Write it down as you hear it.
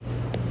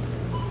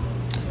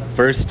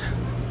First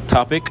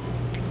topic,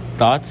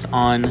 thoughts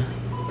on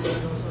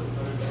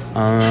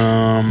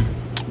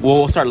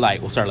we'll start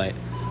light.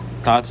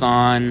 Thoughts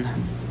on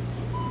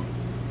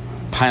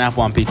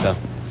pineapple on pizza.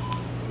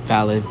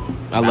 Valid.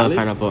 I love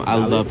pineapple. I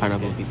love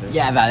pineapple on pizza.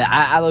 Yeah, valid.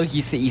 I low key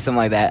used to eat something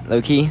like that.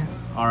 Low key.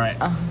 All right.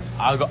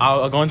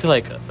 I'll go into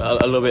like a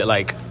little bit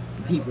like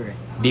Deeper.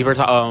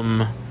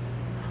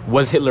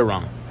 Was Hitler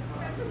wrong?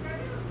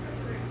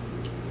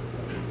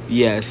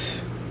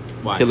 Yes.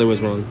 Why? Hitler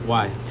was wrong.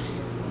 Why?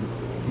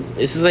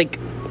 This is like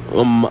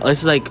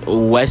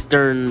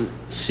Western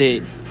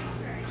shit,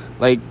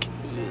 like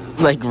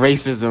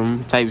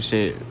racism type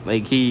shit.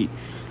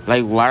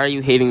 Why are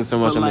you hating so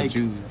much on the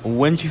Jews?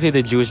 Wouldn't you say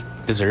the Jews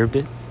deserved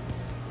it?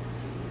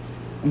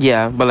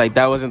 Yeah, but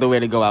that wasn't the way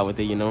to go out with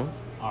it, you know.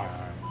 All right.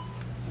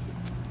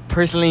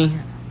 Personally,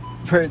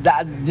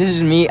 this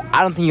is me.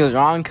 I don't think he was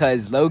wrong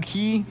because low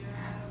key,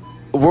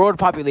 world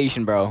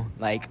population, bro.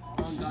 World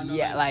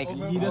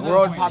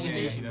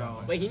population,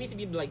 bro. But he needs to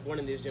be born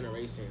in this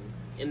generation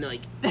and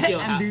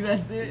and do that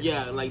shit.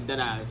 Yeah, dead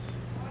ass.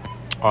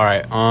 All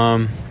right.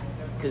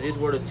 Because this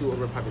world is too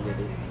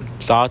overpopulated.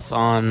 Thoughts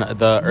on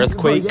the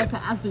earthquake? You have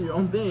to answer your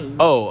own thing.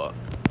 Oh,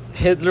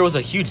 Hitler was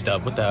a huge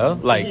dub. What the hell?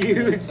 I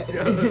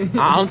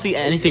don't see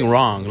anything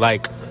wrong.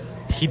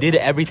 He did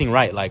everything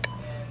right.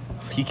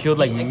 He killed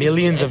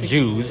millions of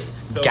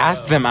Jews,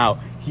 gassed them out.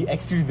 He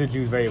executed the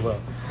Jews very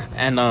well,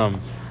 and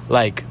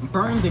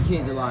burned the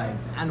kids alive.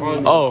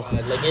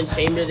 In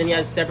chambers, and he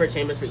has separate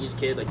chambers for each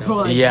kid. that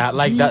was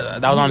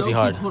honestly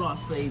hard. He put off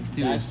slaves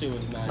too. That's true.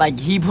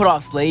 He put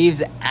off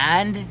slaves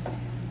and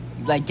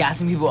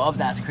gassing people up.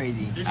 That's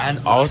crazy.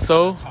 And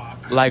also,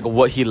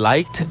 what he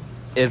liked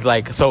is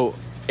so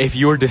if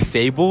you were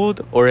disabled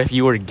or if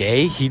you were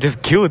gay, he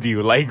just killed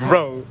you.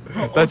 Bro,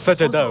 that's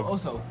such a dub.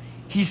 Also,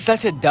 he's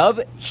such a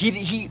dub.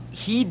 He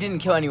didn't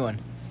kill anyone.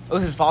 It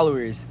was his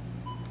followers.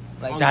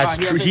 That's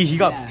true. He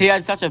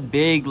had such a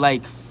big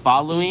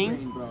following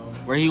Brain, bro.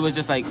 where he was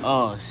just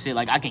oh shit,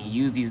 I can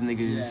use these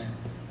niggas. Yeah.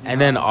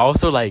 And then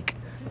also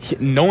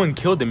no one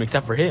killed him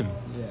except for him.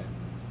 Yeah.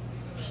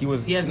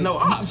 He has no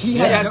ops. He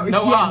had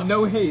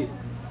no hate.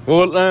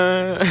 Well,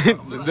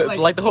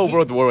 the whole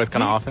world war was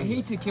kind of off him.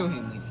 Hate to kill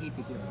him.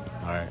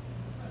 All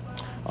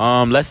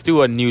right. Let's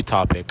do a new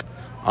topic.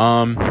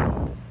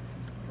 Do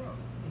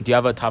you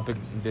have a topic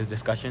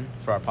discussion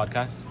for our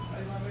podcast?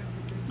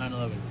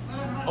 9/11.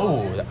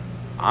 Oh,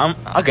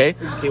 okay.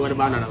 Okay, what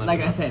about 9/11?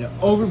 Like I said,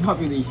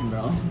 overpopulation,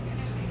 bro.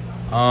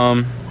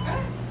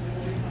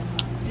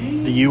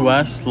 The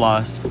U.S.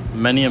 lost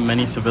many and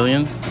many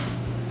civilians,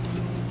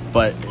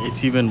 but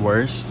it's even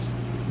worse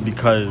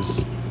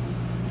because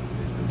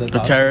the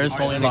terrorists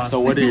only lost. So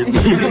what did?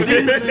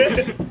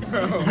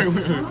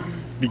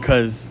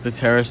 Because the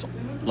terrorists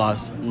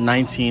lost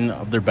 19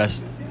 of their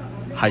best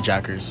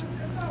hijackers.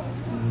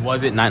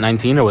 Was it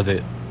 19 or was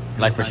it for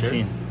 19. sure?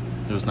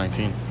 It was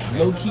 19.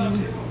 Low key,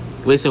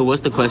 Wait, so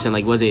what's the question?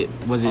 Was it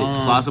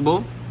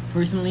plausible?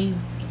 personally,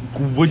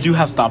 Would you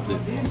have stopped it?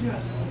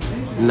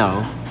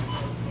 No.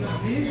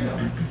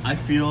 I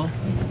feel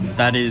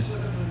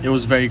it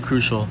was very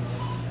crucial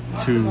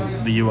to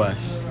the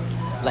U.S.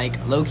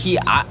 low key,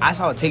 I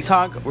saw a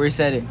TikTok where it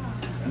said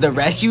the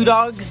rescue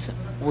dogs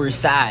were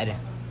sad.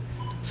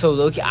 So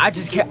low key, I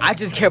just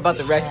care about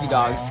the rescue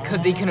dogs because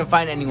they couldn't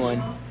find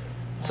anyone.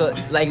 So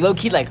low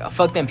key,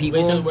 fuck them people.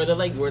 Wait, so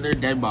were there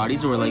dead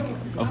bodies or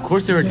Of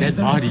course there were dead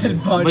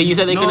bodies. But you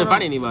said they couldn't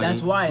find anybody.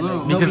 That's why.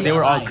 Because they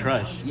were all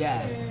crushed.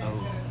 Yeah.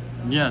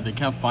 Yeah, they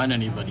can't find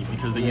anybody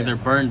because they either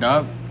burned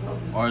up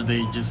or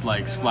they just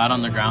splat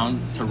on the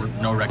ground to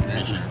no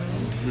recognition.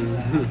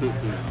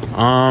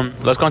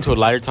 Let's go on to a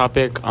lighter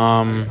topic.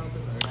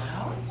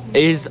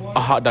 Is a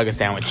hot dog a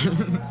sandwich?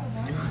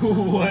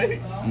 What?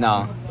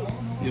 No.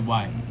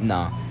 Why?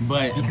 No.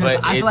 But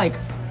I feel like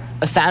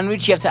a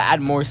sandwich, you have to add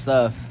more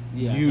stuff.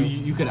 Yeah,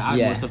 you could add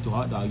Yeah. more stuff to a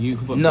hot dog. You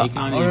could put No, bacon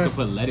on it. You could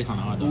put lettuce on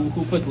a hot dog.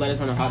 who puts lettuce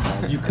on a hot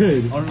dog? You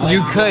could.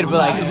 You could,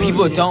 but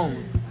people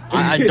don't.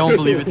 I don't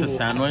believe it's a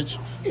sandwich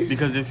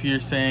because if you're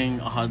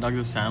saying a hot dog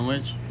is a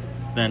sandwich,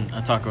 then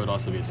a taco would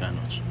also be a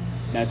sandwich.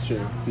 That's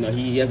true. No,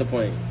 he has a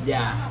point.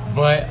 Yeah.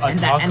 But a And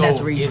taco that's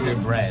racist.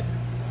 isn't bread.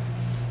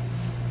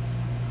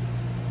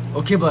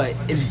 Okay, but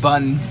it's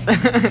buns.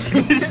 Alright.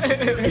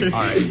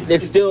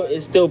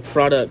 It's still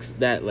products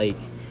that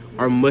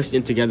are mushed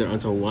in together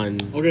onto one.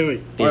 Okay,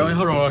 wait. Thing. All right,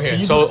 hold on here.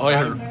 So,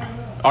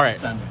 all right,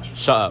 Sandwich.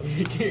 shut up.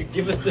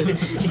 give us an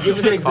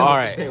example. All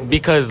right,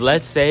 because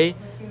let's say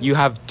you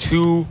have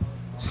two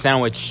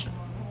sandwich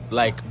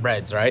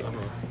breads, right?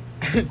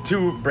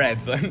 Two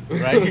breads, right?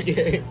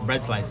 Okay.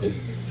 Bread slices,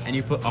 and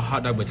you put a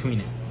hot dog between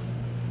it,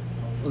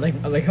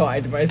 like how I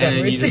do my and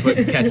then you just put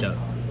ketchup.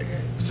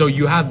 So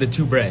you have the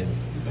two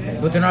breads.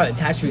 But they're not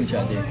attached to each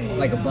other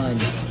like a bun.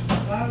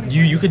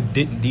 You could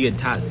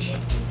detach.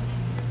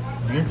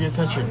 You can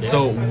touch your dick.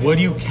 So would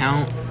you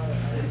count?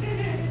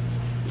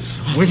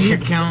 Would you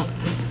count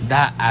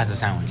that as a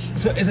sandwich?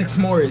 So it's like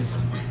s'mores.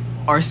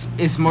 Or is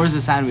s'mores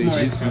a sandwich?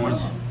 S'mores.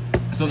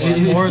 So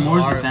S'mores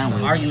s'mores are is a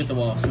sandwich. Argue with the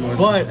wall.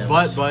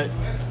 S'mores. But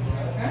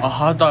a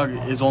hot dog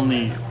is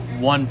only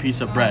one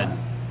piece of bread.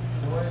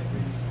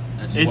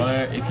 It's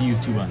What if you use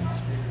 2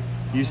 buns?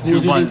 use Who's 2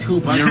 using buns.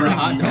 2 buns You're, for a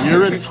hot dog?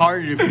 you're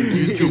retarded if you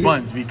use 2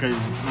 buns because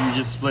you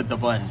just split the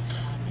bun.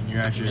 And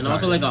you're actually And retarded.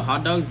 also, like, a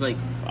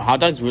hot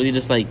dog's really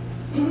just like,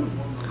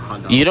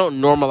 you don't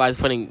normalize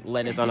putting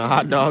lettuce on a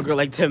hot dog or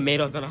like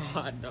tomatoes on a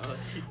hot dog.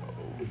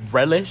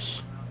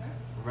 Relish?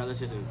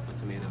 Relish isn't a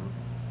tomato.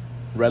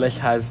 Relish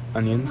has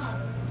onions.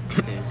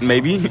 Okay.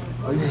 Maybe.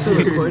 Are you still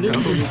recording?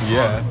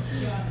 Yeah.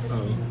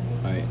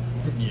 Alright.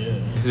 Yeah.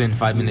 It's been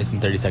 5 minutes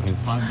and 30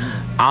 seconds. 5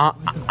 minutes.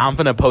 I'm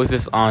gonna post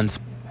this on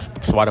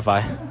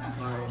Spotify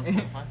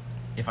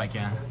if I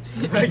can.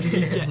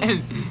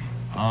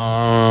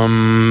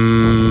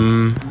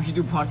 We should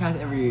do podcasts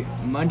every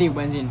Monday,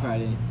 Wednesday, and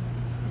Friday.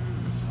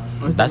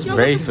 That's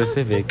very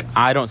specific.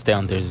 I don't stay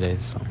on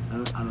Thursdays. So. I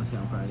don't stay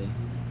on Friday.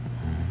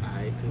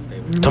 I can stay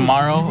with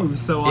Tomorrow, I'm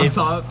so on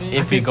top of it.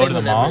 if we go to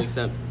the mall,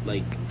 except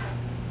like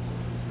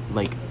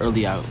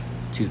early out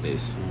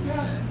Tuesdays.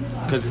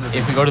 because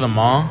if we go to the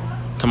mall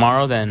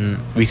tomorrow, then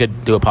we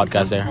could do a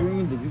podcast there.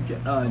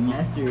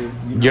 Nestor.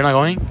 You're not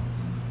going?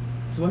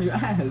 So why'd you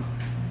ask?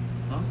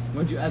 Huh?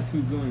 Why'd you ask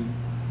who's going?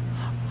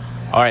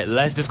 All right,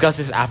 let's discuss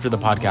this after the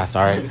podcast.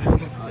 All right.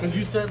 Because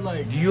you said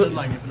like, You-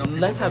 like if enough people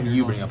Let's have come, you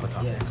you're bring going. up a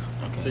topic.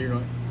 So you're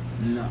going.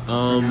 No.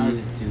 Um, for now,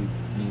 just 2,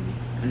 maybe.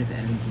 And if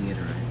Evan can get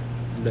it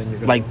right. Then you're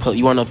Like,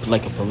 you want to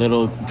like a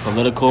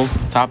political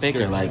topic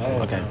or like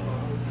okay?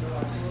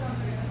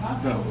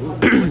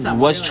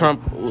 What's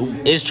Trump?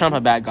 Is Trump a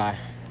bad guy?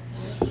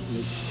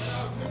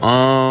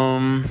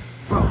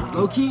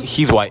 Low key,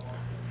 he's white.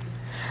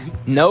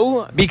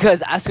 no,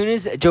 because as soon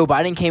as Joe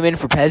Biden came in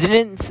for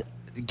president,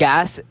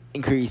 gas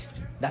increased.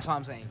 That's all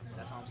I'm saying.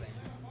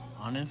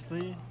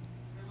 Honestly,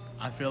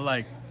 I feel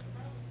like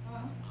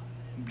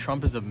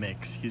Trump is a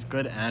mix. He's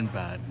good and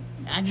bad.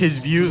 And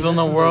His views on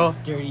the world.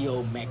 Dirty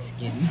old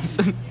Mexicans.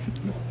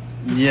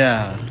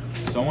 Yeah.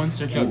 Someone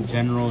search up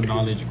general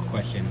knowledge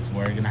questions.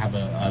 We're gonna have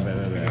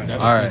a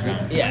All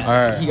right. yeah,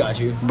 All right. he got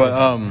you.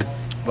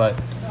 But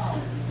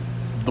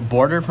the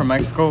border from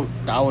Mexico,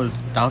 that was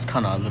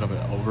kind of a little bit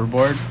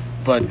overboard.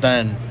 But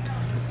then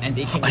And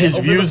they can his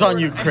over views the on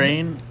border.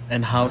 Ukraine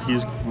and how he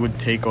would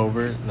take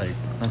over, like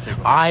not take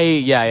over.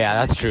 yeah,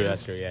 that's true.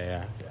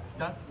 Yeah.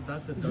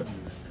 That's a W.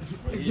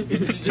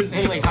 You're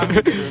saying like how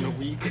many in a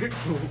week?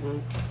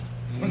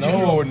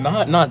 No,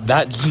 not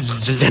that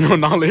general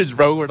knowledge,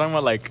 bro. We're talking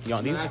about like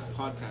these.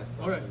 podcast.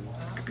 All right.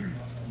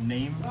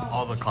 Name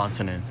all the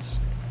continents.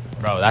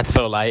 Bro, that's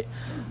so light.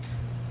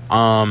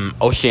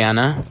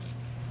 Oceania,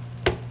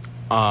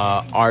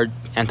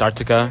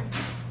 Antarctica,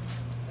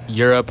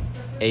 Europe,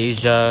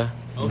 Asia,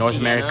 North Oceania?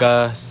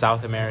 America,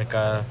 South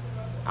America,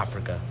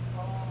 Africa.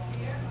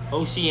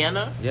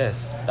 Oceania?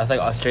 Yes, that's like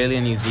Australia,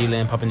 New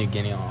Zealand, Papua New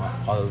Guinea,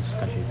 all those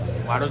countries.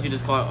 Why don't you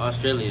just call it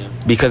Australia?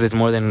 Because it's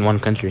more than one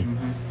country.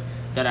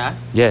 That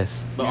ass?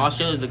 Yes, But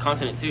Australia is the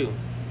continent too.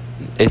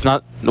 it's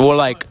not. Well,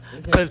 like,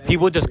 because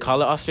people just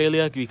call it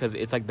Australia because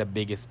it's like the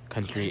biggest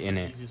country in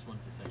it.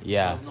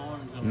 Yeah. No,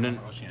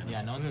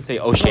 yeah, no one's gonna say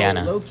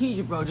Oceania. Low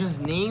key, bro.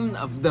 Just name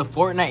of the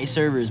Fortnite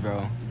servers,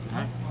 bro.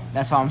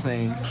 That's all I'm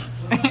saying.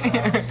 You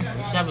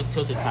should have a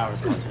Tilted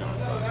Towers continent.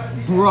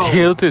 Bro,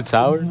 Tilted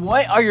Tower.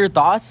 what are your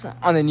thoughts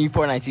on the new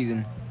Fortnite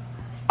season?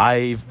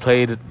 I've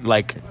played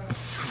like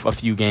a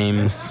few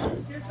games.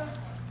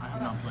 I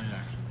have not played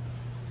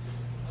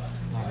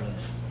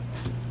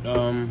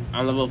actually.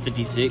 I'm level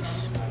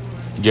 56.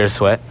 You're a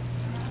sweat.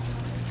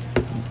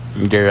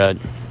 You're a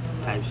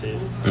Type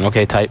shit.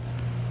 okay type.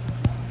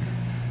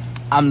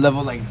 I'm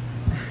level like.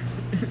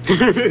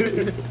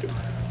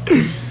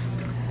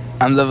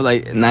 I'm level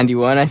like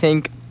 91, I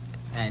think,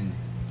 and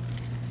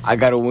I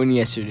got a win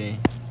yesterday.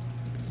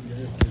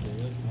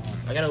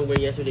 I got a win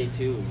yesterday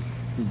too.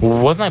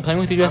 Wasn't I playing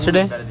with you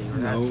yesterday?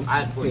 No,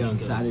 I had 14 on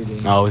kills.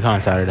 Saturday. Oh, we come on I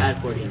Saturday. had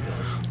 14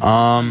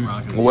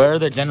 kills. Where are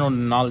the general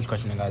knowledge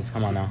questions, guys?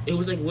 Come on now, It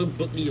was like, what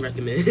book do you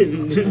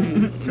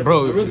recommend?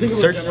 bro.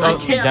 Search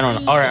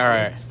general. All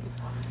right.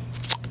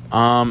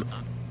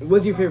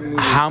 What's your favorite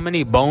movie? How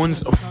many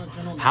bones?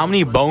 How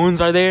many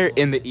bones are there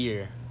in the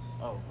ear?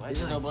 Oh, what?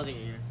 There's no bones in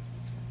your ear.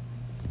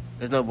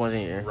 There's no bones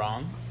in your ear.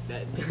 Wrong.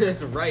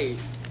 That's right.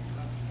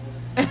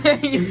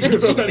 He's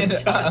searching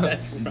it up.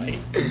 That's right.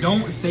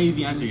 Don't say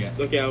the answer yet.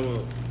 Okay, I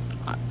won't.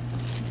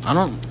 I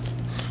don't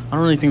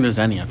really think there's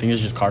any. I think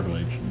it's just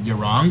cartilage. You're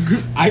wrong.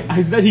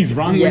 I said he's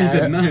wrong when he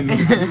said none.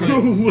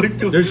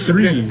 There's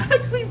three.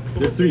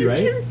 There's three,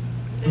 right?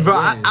 Bro,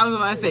 I was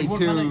about to say What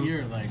 2. kind of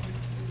ear? Like,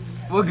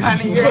 What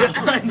kind of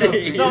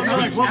ear? no, so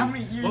like what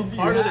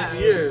part of the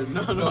ear?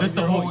 No. Just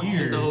the whole ear.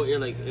 Just the whole ear,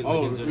 like.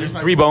 There's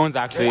 3 bones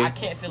actually. I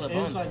can't feel a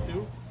bone. Inside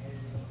too?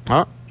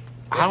 Huh?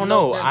 I don't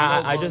know. There's no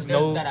I bone. just There's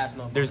know that ass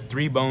no bone. there's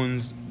 3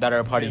 bones that are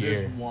a part of your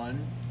There's ear.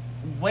 one.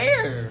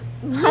 Where?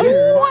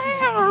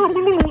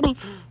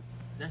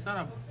 That's not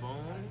a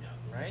bone,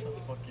 right?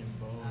 Fucking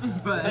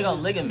bone. It's like a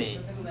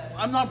ligament.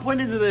 I'm not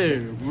pointing to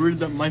there. Where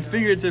my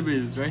fingertip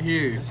is, right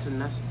here. That's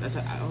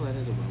a, oh, that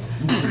is a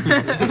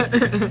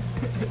bone.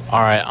 All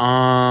right.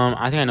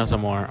 I think I know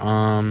some more.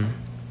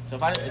 So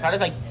if I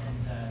just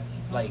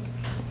like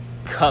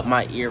cut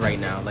my ear right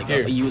now. Like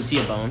Here. you would see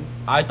a bone.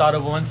 I thought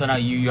of one, so now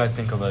you guys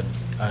think of a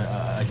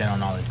general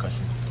knowledge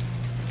question.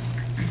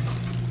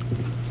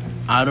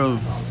 Out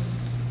of.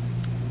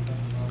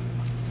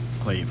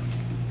 Wait.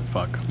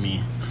 Fuck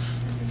me.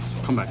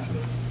 Come back to me.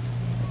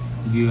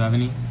 Do you have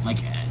any? Like,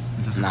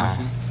 just a Nah.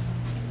 question?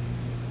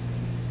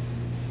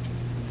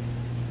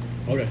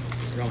 Okay.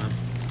 Go on.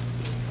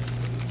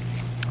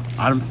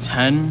 Out of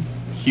 10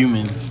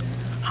 humans,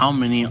 how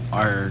many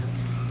are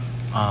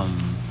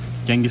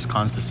Genghis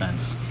Khan's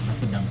descendants?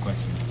 That's a dumb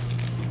question.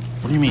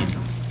 What do you mean?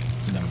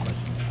 That's a dumb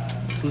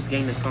question. Who's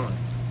Genghis Khan?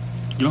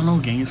 You don't know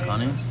who Genghis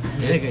Khan is?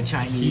 He's like a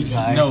Chinese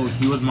guy. No,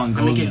 he was How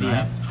many kids Mongolian, do you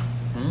right?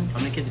 have? How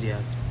many kids do you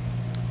have?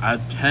 Out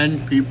of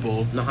 10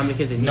 people, No, how many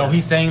kids did you No, have?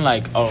 he's saying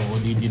like, oh, well,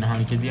 do you know how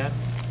many kids he had?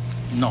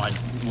 no,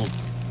 well,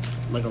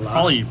 like a lot.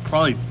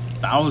 probably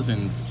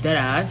thousands. Dead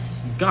ass.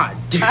 God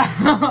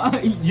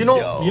damn. You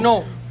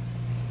know,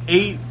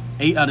 eight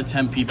out of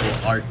 10 people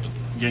are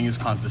Genghis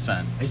Khan's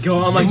descent. Yo,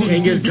 I'm like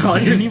Genghis Khan.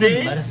 He didn't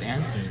even let us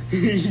answer.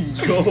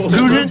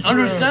 Dude didn't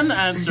understand the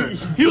answer.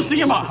 He was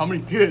thinking about how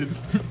many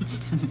kids.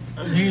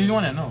 You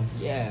want to know?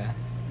 Yeah.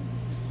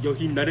 Yo,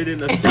 he nutted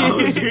in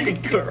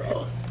 1,000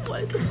 girls.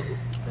 What?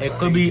 It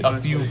could be a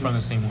few from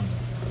the same one.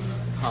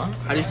 Huh?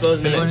 How do you spell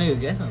his Go name?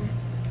 nigga, guess him.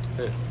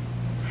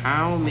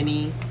 How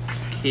many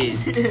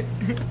kids did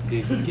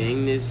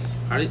Genghis?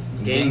 How did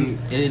Gang.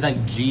 It is like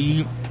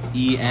Genghis.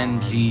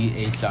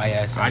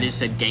 I just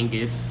said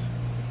Genghis.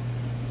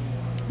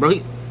 Bro,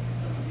 he,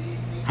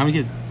 How many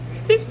kids?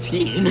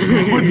 15.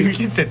 You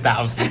kids said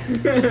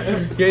thousands. Yeah,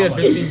 he had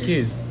 15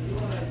 kids.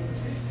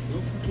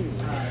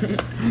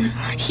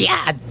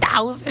 Yeah,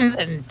 thousands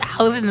and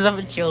thousands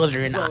of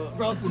children.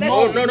 Oh,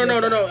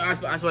 no. I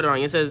spelled it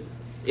wrong. It says,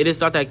 it is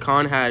thought that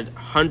Khan had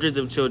hundreds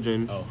of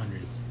children. Oh,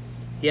 hundreds.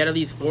 He had at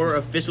least 4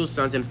 official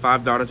sons and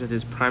 5 daughters with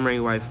his primary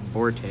wife,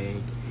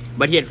 Borte.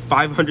 But he had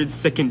 500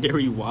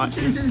 secondary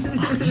wives.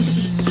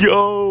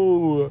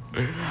 Yo!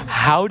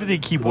 How did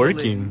it keep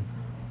working?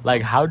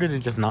 Like, how did it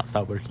just not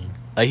stop working?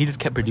 Like, he just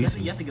kept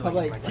producing.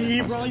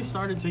 He probably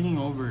started taking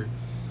over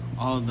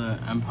all the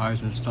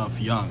empires and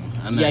stuff young,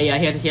 and then Yeah,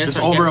 he had just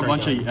start- over he a had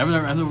bunch start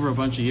of over a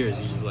bunch of years.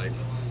 He's just like,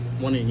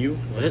 one in you.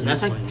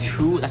 That's like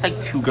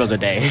 2 girls a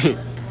day.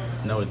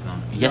 No, it's not.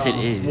 Yes, it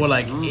is. Well,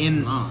 like, No, it's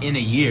in not. a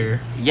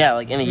year, Yeah,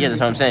 like in a year,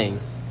 that's what I'm saying.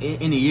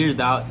 in a year,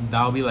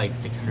 that'll be like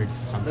 600 or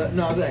something.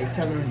 No, I'll be like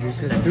 700 because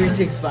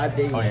 365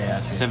 days. Oh, yeah,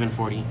 true.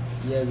 740.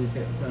 Yeah, it'll be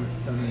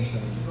 700.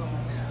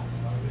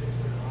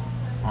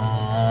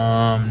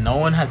 No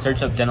one has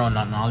searched up general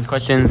knowledge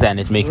questions, and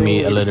it's making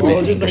me a little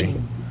bit angry.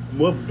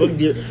 What book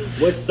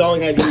what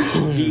song have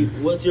you,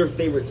 what's your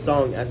favorite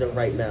song as of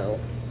right now?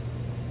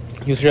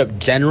 You search up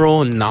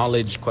general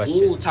knowledge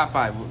questions. Ooh, top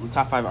 5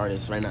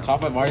 artists right now.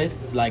 Top 5 artists,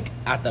 like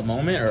at the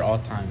moment or all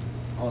time?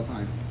 All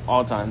time.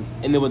 All time.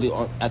 And then we'll do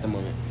at the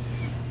moment.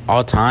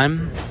 All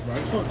time.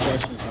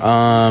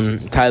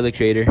 Tyler the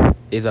Creator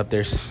is up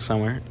there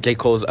somewhere. J.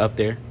 Cole's up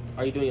there.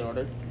 Are you doing it in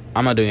order?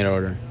 I'm not doing it in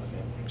order.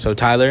 So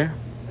Tyler,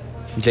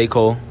 J.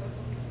 Cole,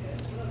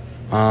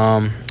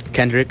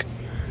 Kendrick.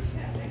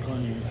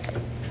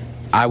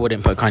 I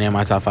wouldn't put Kanye in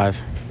my top 5.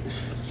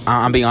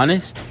 I'm being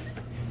honest.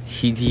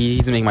 He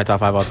doesn't make my top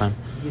 5 all time.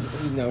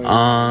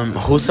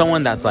 Who's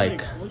someone that's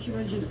like, What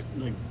you just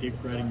like dick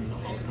riding the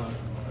Holocaust?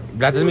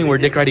 that doesn't mean we're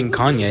dick riding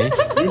Kanye.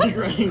 You're dick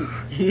riding.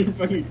 You're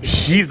fucking.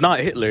 He's not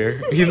Hitler.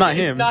 He's not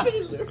him.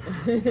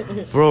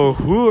 Bro,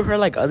 who are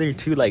like other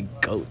two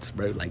like goats,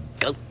 bro? Like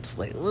goats.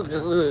 Like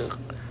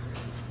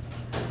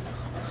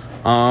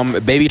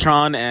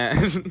Babytron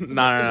and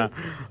no.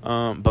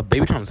 But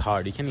Babytron's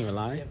hard. You can't even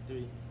lie.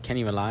 Can't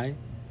even lie.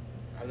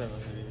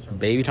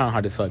 Babytron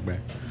hard as fuck, bro.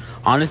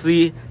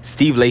 Honestly,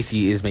 Steve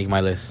Lacy is making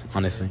my list.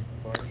 Honestly,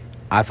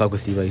 I fuck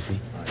with Steve Lacy.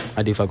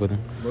 I do fuck with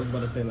him. I was about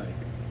to say like,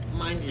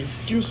 mine is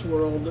Juice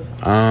WRLD.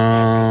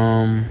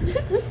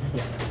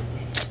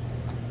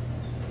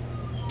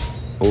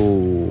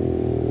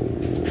 Oh,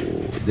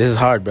 this is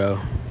hard, bro.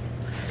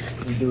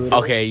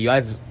 Okay, you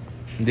guys,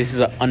 this is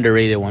an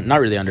underrated one. Not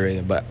really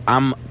underrated, but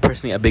I'm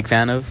personally a big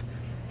fan of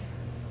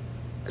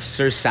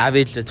Sir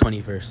Savage the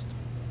 21st.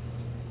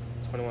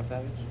 21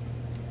 Savage?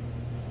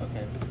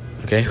 Okay.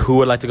 Okay, who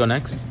would like to go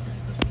next?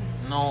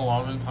 No, I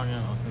wasn't talking.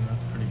 I was saying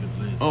that's a pretty good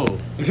list. Oh,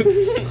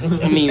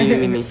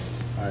 me.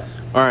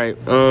 Alright,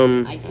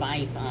 High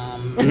five,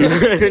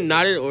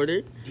 not in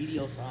order. Didi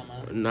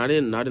Osama. Not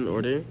in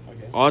order.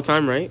 Okay. All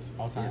time, right?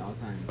 All time.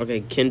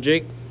 Okay,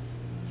 Kendrick,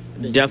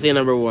 definitely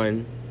number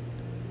 1.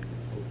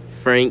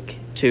 Frank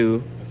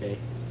 2. okay.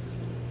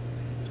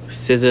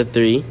 SZA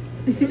 3.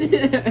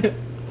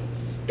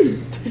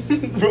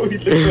 Bro, you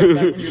look like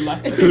that when you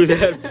laugh. Who's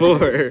at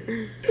 4?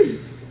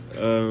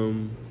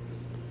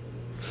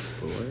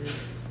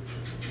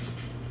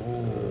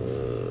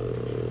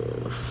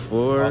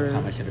 4. All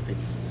time, I should have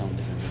picked someone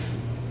different.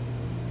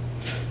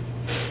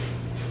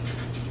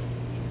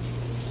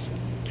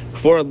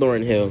 4,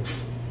 Lauryn Hill.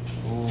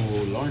 Oh,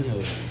 Lauryn Hill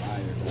is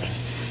fire, bro.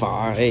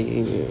 5.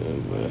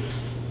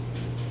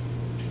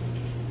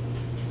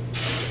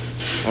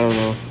 I don't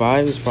know.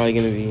 5 is probably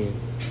gonna be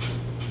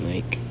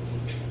like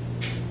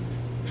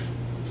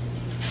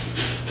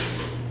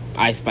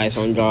Ice Spice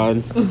on God.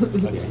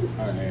 Okay,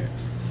 alright.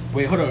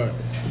 Wait, hold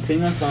on.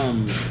 Sing us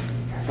some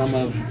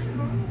of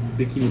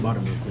Bikini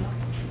Bottom real quick.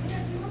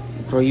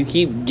 Bro, you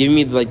keep giving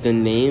me like the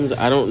names.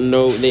 I don't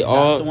know. They That's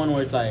all. the one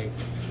where it's like,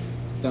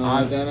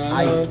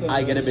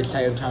 I get a bit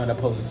tired of time to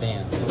post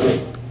dance.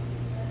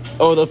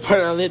 Oh, the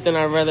part I lit, then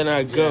I'd rather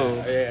not go.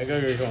 Yeah,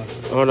 go.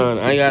 Hold on,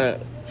 I gotta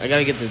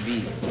get the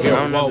beat. Here,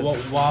 I don't know.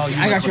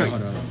 I got you.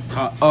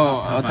 Top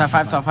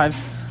five.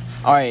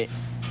 All right,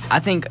 I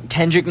think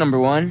Kendrick number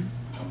 1,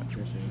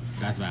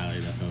 That's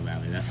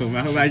so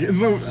valid.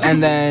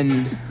 and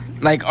then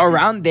like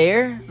around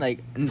there,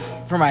 like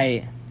for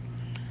my,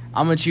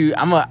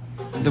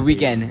 The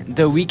Weeknd.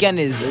 The Weeknd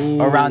is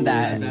around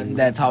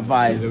that top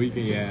 5. The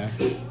Weeknd, yeah.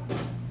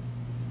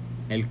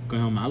 El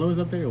Conejo Malo is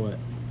up there or what?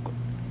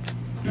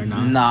 Or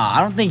not? Nah,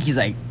 I don't think he's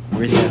like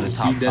worthy of the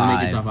top He does 5.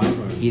 make your top 5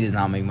 or? He does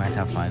not make my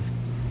top 5.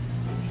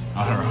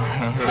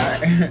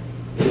 Alright.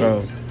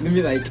 Bro, Let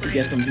me like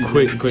get some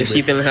Quick. if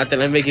she feeling hot,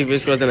 then I make it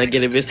bitch frozen. I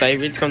get it bitch tight.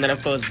 Every time that I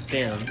post,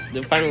 damn.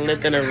 The final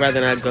lit, then I'd rather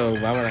not go.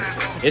 Why would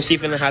I? If she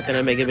feeling hot, then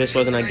I make it bitch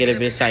frozen. I get it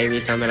bitch tight. Every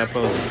time that I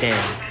post, damn.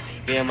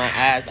 Yeah, my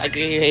ass. I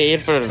get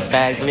hit for the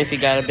bag. Missy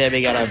got a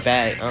baby, got a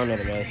bag. I don't know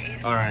the rest.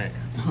 Alright.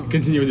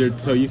 Continue with your.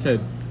 So you said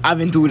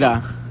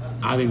Aventura.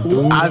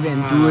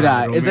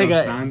 It's like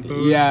a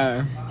Santos.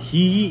 yeah.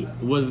 He's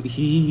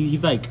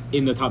like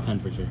in the top 10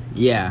 for sure.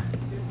 Yeah.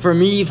 For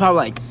me,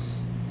 probably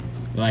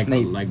like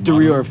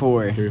 3 or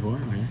 4. 3 or 4.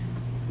 Okay.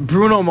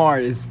 Bruno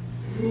Mars.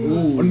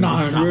 Ooh,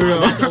 no.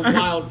 That's a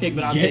wild pick,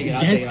 but I'll take it.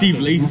 Get Steve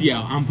Lacy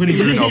out. I'm putting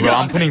Bruno, bro.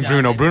 I'm putting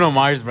Bruno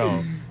Mars,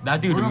 bro.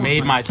 That dude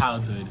made my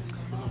childhood.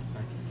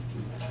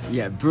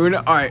 Yeah,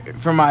 Bruno. All right,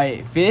 for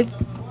my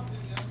 5th.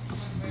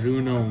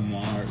 Bruno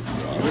Mars,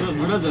 bro.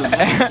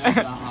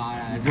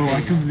 Bro,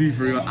 I can believe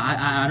for real.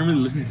 I don't really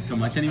listen to so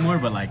much anymore,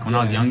 but like when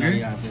I was younger.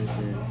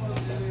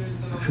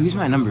 Who's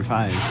my number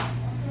 5?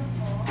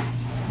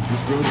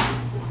 Bruce Bros.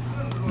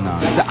 No,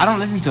 I don't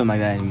listen to him like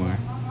that anymore.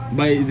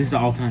 But this is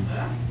all time.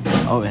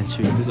 Oh, that's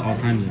true. This is all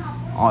time list.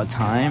 All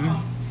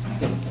time?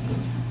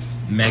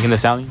 Megan Thee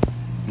Stallion.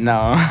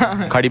 No.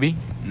 Cardi B.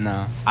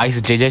 No.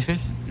 Ice JJ Fish.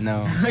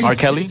 No. R.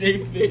 Kelly.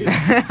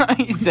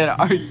 He said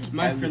R.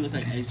 My friend looks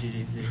like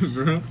SJJ.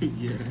 Bro.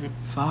 Yeah.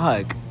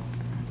 Fuck.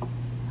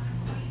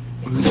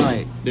 Who's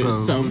my? There's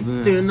bro,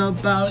 something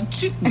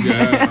about you,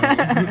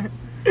 girl.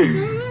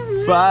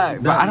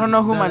 Fuck. But I don't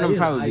know who my number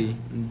 5 would be.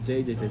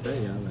 JJ Fish,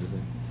 right? Yeah,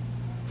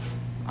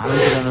 I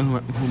honestly don't know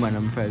who my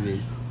number 5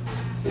 is.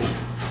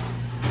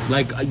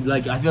 like I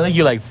feel like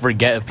you like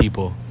forget of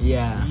people.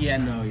 Yeah. Yeah,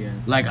 no, yeah.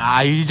 Like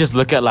I usually just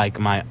look at like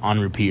my on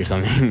repeat or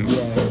something.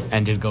 Yeah.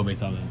 And just go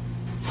based off that.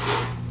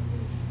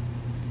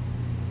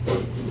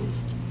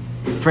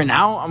 For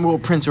now, I'm going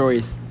with Prince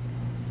Royce.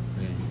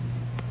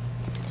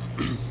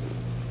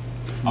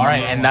 All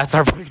right, and that's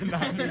our freaking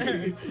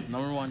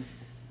Number 1,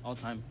 all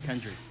time,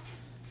 Kendrick.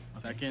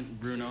 Second,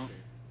 Bruno.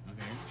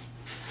 Okay.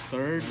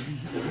 Third,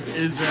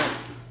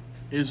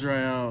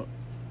 Israel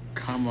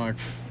Kamak.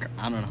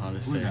 I don't know how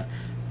to say it. that?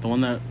 The one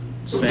that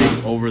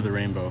sang Over the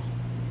Rainbow.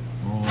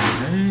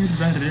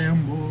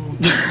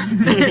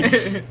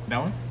 That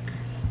one?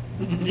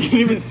 You didn't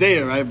even say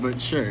it right, but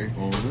sure.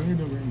 Over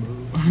the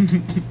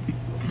rainbow.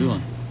 Do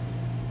one.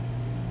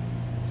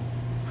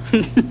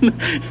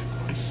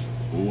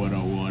 What a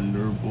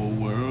wonderful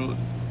world.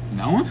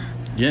 That one?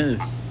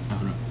 Yes. I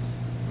don't know.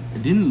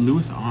 Didn't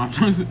Louis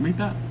Armstrong make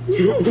that?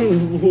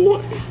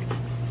 What?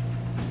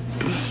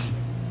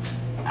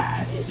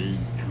 I see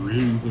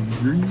trees of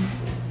green,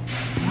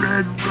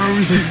 red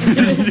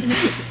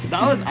roses.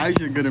 That was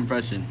actually a good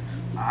impression.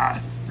 I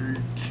see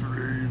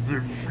trees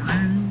of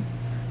green,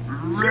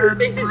 red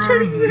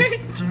roses.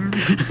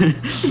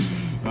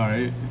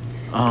 Alright.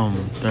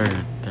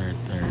 Third.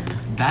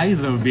 That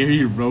is a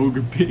very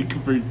rogue pick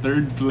for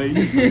third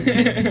place.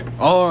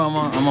 Oh, I'm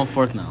on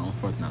fourth now.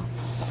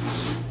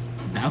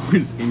 That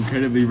was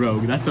incredibly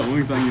rogue. That's the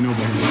only song you know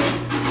by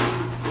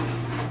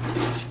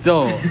him.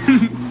 Still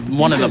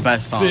one of the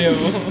best songs.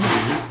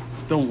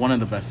 Still one of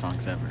the best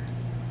songs ever.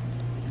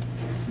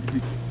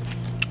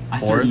 I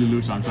still Fourth? really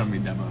Louis Armstrong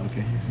made that, but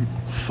okay.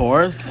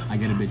 Fourth. I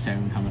get a bit tired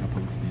when I'm gonna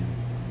post it.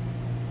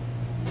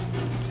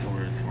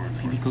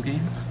 Maybe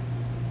cocaine?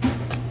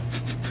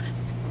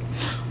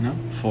 No?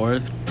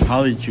 Fourth,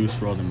 probably Juice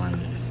WRLD in my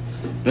list.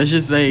 Let's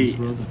just say Juice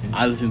WRLD, okay.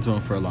 I listened to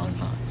him for a long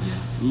time.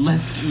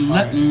 Let's just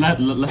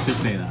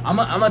say that. I'm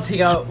gonna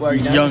take out where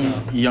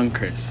Young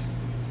Chris.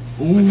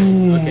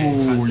 Ooh,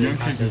 Young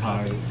Chris is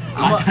hard.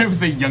 I thought it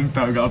was a Young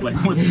Thug. I was like,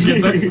 what?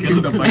 Get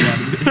the fuck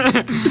out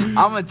of here.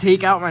 I'm gonna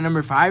take out my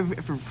number 5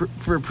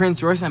 for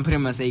Prince Royce and put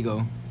in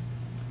Masego.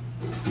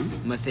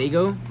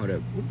 Masego? Hold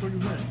up.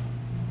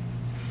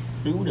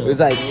 It was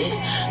like,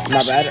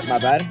 my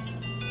bad.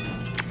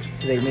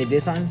 He's like, made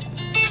this song?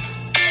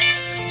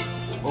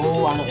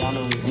 Oh, I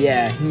know.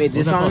 Yeah, he made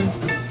this What's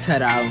song,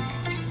 Tarao.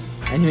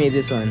 And he made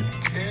this one.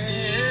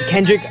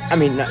 Kendrick, I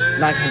mean,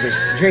 not Kendrick,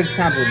 Drake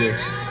sampled this.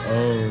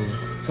 Oh.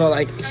 So,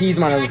 like, he's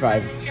my number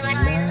 5. I just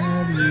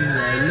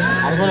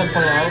want to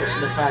point out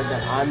the fact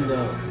that I'm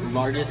the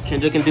largest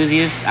Kendrick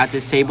enthusiast at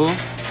this table.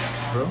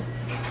 Bro?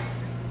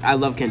 I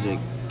love Kendrick.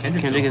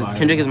 Kendrick's so fire.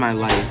 Kendrick is my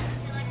life.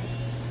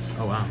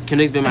 Oh wow.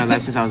 Kendrick's been my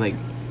life since I was like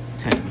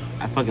 10.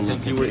 I fucking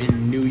love Since you were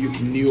Kendrick.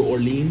 in New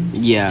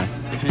Orleans. Yeah.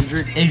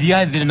 Kendrick. If you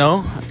guys didn't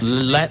know,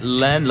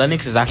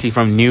 Lennox is actually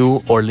from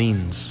New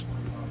Orleans.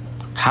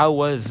 How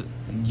was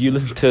you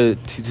listen to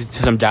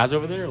some jazz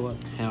over there or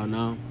what? Hell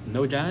no.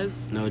 No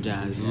jazz? No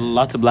jazz.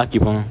 Lots of black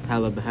people.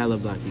 Hella black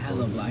people.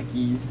 Hella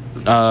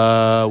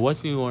blackies.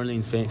 What's New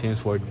Orleans famous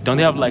for? Don't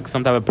they have like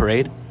some type of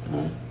parade?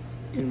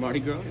 In Mardi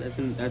Gras? That's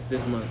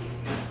this month.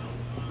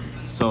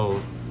 So,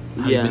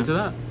 have Yeah. you been to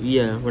that?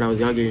 Yeah, when I was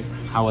younger.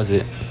 How was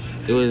it?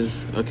 It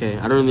was okay.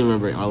 I don't really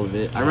remember all of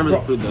it. I remember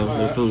the food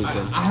though. The food was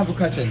good. I have a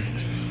question.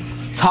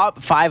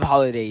 Top 5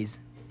 holidays.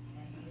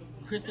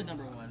 Christmas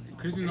number 1.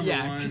 Christmas number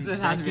Yeah, one.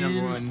 Christmas has to be number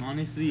Second, one.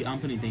 Honestly, I'm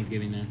putting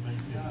Thanksgiving there.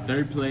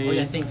 Third place. Oh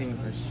yeah, Thanksgiving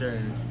for sure.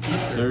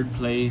 Third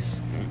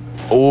place.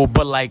 Oh,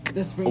 but like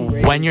The spring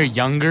break. when you're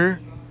younger,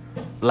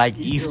 like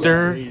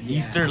Easter,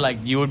 like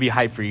you would be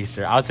hyped for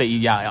Easter. I would say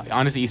yeah,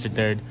 honestly Easter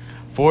third.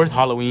 Fourth,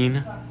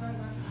 Halloween.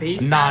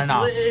 Nah.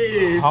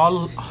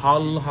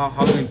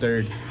 Halloween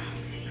third.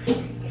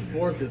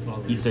 Fourth is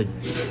Halloween. Easter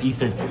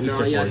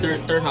No, yeah,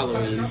 fourth. third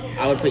Halloween.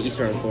 I would put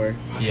Easter on 4.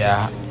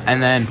 Yeah,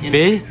 and then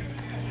fifth.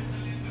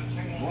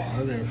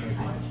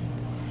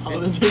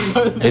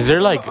 Is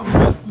there like?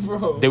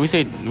 Did we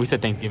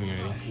said Thanksgiving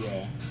already?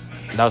 Yeah.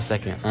 That was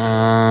second.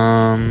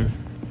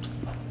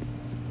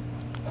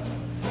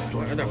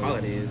 What other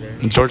holidays there?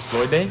 George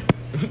Floyd Day.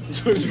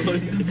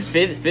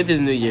 Fifth is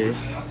New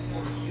Year's.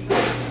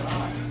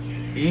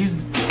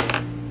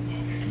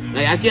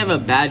 Like after you have a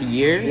bad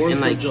year Fourth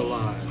and like of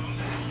July.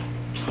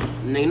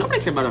 nobody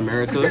care about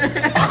America.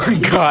 Oh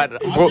God.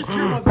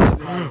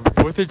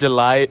 4th of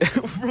July.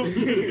 Bro,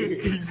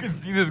 you can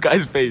see this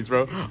guy's face,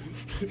 bro.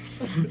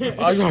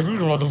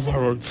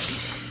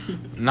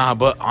 Nah,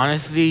 but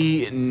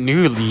honestly,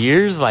 New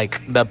Year's,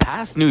 like the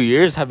past New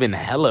Year's have been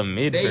hella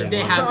mid. for me.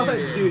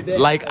 have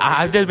Like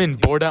I've just been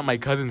bored at my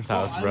cousin's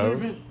house, bro.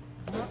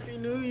 Happy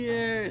New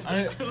Year's.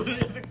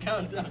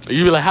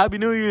 You be like Happy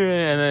New Year,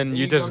 and then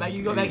you just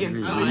you go back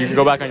inside. you can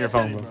go back on your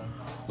phone, bro.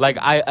 Like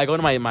I go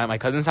to my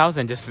cousin's house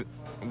and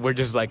we're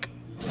just like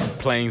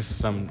playing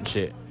some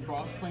shit. Bro,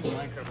 I was playing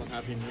Minecraft on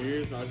Happy New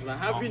Year's. I was just like,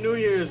 Happy New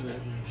Year's.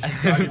 And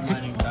started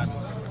mining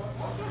diamonds.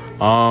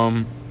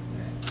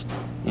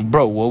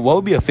 Bro, what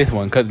would be a fifth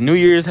one? Cause New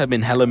Year's have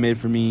been hella mid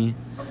for me.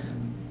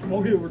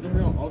 Okay, we're doing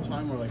it all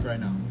time or like right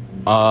now?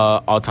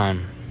 All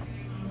time.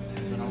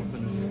 Then I'll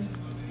put New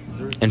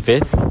Year's. And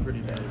fifth, Pretty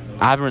bad.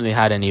 I haven't really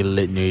had any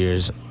lit New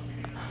Year's.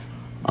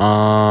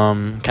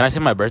 Can I say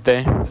my birthday?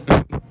 I haven't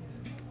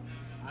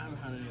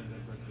had any of their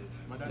birthdays.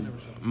 My dad never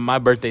showed up. My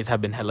birthdays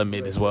have been hella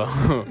mid as well.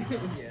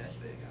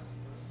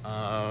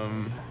 I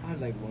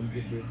had like one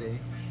good birthday.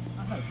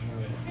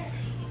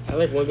 I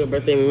like one good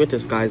birthday. We went to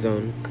Sky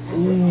Zone.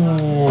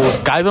 Ooh,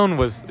 Sky Zone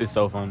is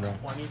so fun, bro.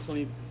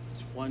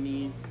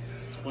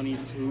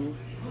 2022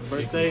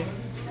 birthday,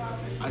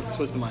 I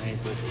twisted my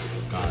ankle.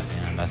 God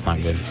damn, that's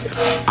not good.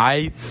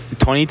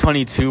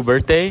 2022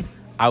 birthday,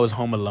 I was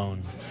home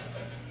alone.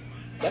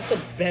 That's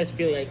the best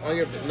feeling. Like on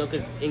your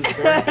cause in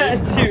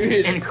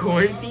quarantine, in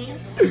quarantine,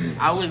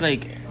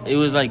 it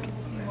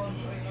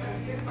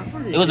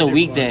was a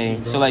weekday.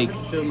 So like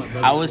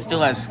I was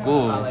still at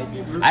school. I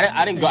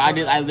didn't go. I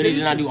literally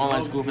did not do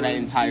online school for that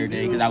entire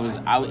day because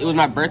it was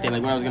my birthday.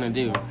 Like what I was gonna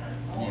do.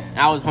 And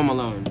I was home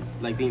alone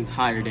like the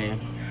entire day.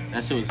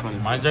 That shit was fun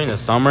as Mine's fuck. during the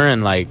summer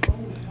and like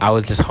I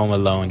was just home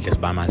alone, just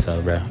by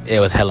myself, bro. It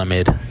was hella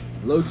mid.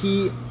 Low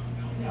key,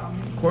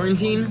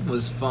 quarantine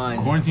was fun.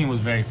 Quarantine was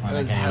very fun. It I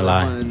was can't hella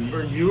lie. fun.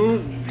 For you,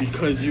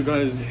 because you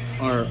guys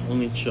are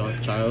only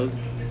child.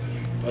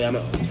 Oh, yeah,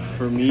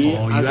 For me,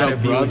 as a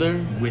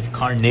brother, with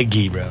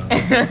Carnegie, bro.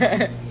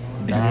 yeah,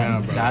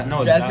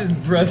 bro. That's his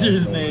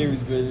brother's name. His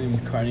brother's name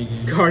is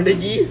Carnegie.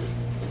 Carnegie.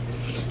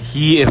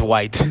 He is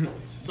white.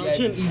 Such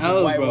Yeah, an he's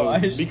L, bro.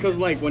 whitewashed. Because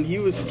like when he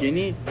was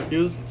skinny, he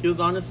was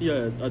honestly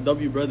a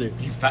W brother.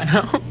 He's fat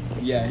now.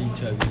 Yeah, he's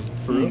chubby.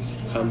 For real?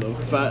 Hello,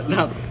 fat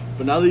now.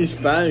 But now that he's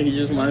fat, he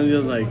just reminds me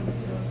of like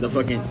the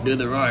fucking Do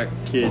the Rock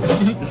kid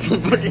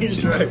from fucking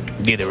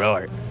Shrek. Did the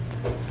roar.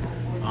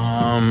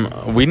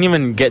 We didn't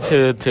even get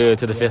to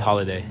the fifth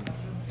holiday.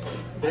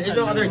 There's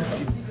no other.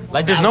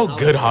 Like, there's no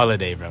good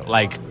holiday, bro.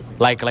 Like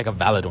a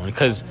valid one.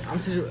 Cause I'm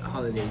such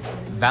holidays.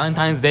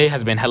 Valentine's Day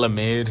has been hella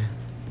mid.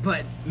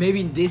 But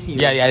maybe this year.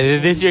 Yeah.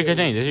 This year could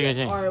change.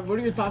 Alright, what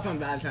are your thoughts on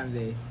Valentine's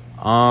Day?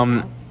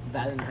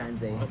 Valentine's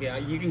Day. Okay,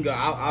 you can go.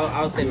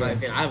 I'll say my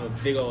opinion. I have a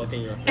big old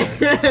opinion.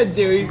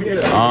 Dude, he's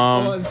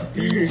gonna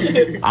speech.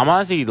 I'm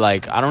honestly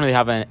like I don't really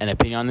have an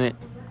opinion on it.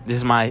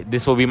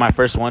 This will be my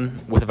first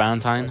one with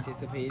Valentine.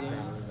 Participating.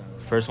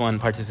 First one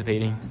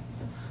participating.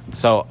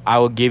 So I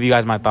will give you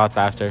guys my thoughts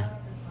after.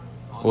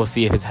 We'll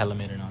see if it's hella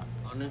mid or not.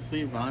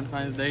 Honestly,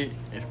 Valentine's Day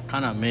is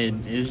kind of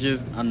mid. It's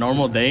just a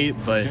normal day,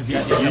 but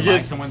You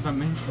just someone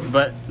something.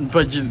 but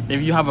just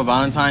if you have a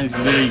Valentine's,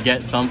 you literally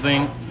get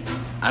something,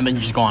 and then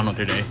you just go on with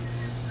your day.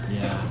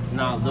 Yeah.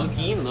 Nah, low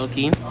key.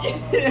 Okay.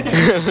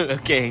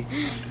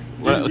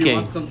 Dude, Well, okay.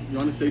 You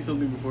want to say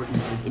something before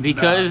he?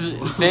 Because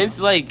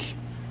since like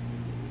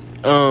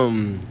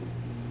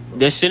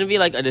There shouldn't be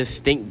like a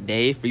distinct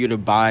day for you to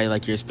buy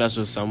like your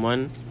special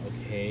someone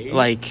Okay.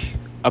 like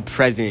a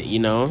present, you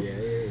know? Yeah.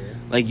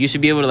 Like you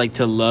should be able to like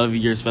to love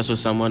your special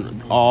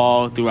someone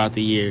all throughout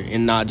the year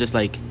and not just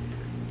like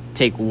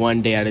take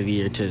one day out of the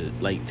year to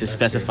like to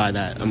specify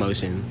that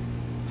emotion.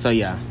 So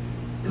yeah.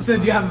 So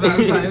do you have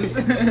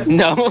Valentine's?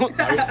 No.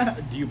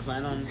 Do you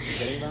plan on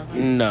getting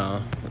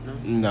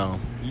Valentine's? No.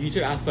 You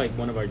should ask like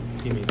one of our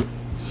teammates.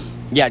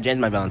 Yeah, Jen's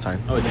my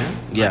Valentine. Oh, Jan?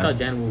 Yeah. I thought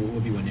Jan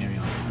would be with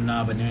Narion.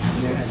 Nah, but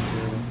Narion.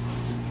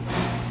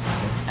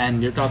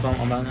 And your thoughts on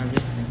Valentine's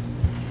Day?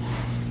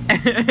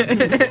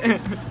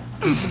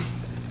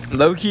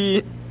 Low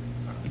key,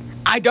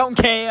 I don't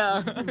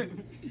care.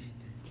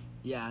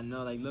 Yeah,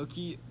 no, like low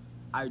key,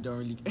 I don't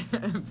really,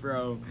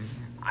 bro.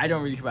 I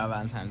don't really care about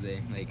Valentine's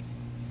Day. Like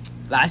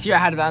last year I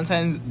had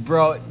Valentine's,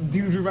 bro.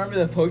 Dude,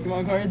 remember the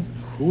Pokemon cards?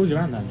 Who was your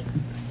Valentine's?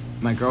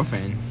 My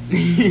girlfriend.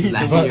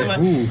 Last year,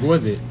 Who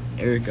was it?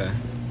 Erica.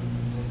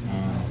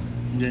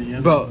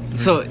 Yeah. Bro,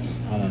 so I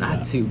don't know not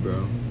that. two,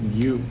 bro.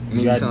 You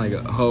Made me sound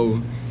like a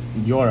hoe.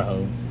 You're a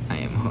hoe. I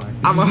am a hoe.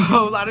 I'm a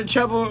whole lot of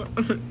trouble.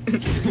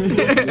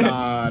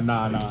 Nah.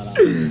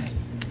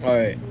 All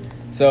right.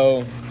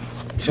 So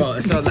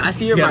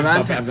last year Yeah, my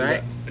stop Valentine's, after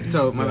right?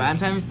 So my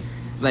Valentine's,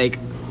 like,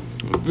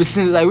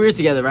 since like we were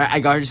together, right? I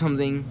got her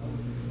something,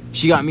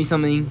 she got me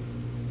something,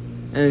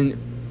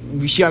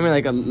 and she got me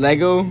like a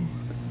Lego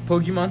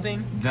Pokemon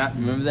thing. That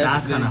Remember that?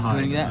 That's kind of hard.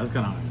 Doing that? That's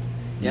kind of hard.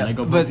 Yeah,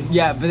 Lego but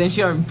Pokemon? then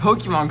she got me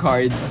Pokemon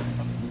cards.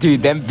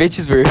 Dude, them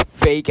bitches were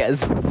fake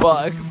as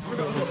fuck.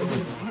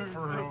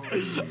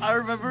 I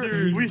remember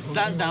we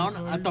sat down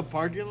at the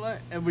parking lot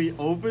and we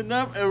opened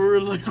them and we were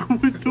like,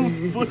 what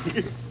the fuck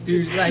is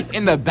Dude, like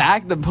in the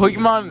back, the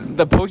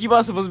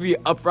Pokeball supposed to be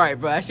upright,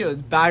 but that shit was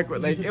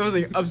backward. Like it was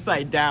like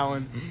upside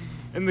down,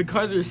 and the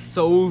cards were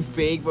so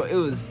fake, but it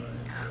was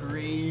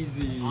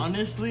crazy.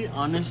 Honestly,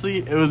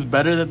 it was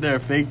better that they're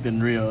fake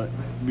than real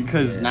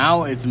because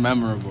now it's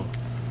memorable.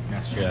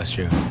 That's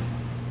true.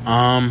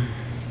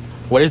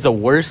 What is the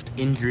worst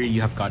injury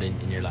you have gotten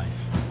in your life?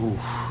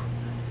 Oof.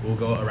 We'll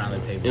go around the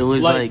table. It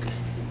was like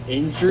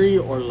injury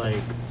or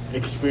like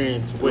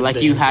experience with like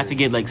the you had injury? to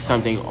get like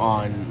something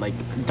on like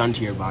done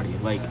to your body.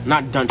 Like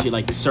not done to you,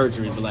 like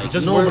surgery, but like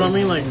Just No, word- but I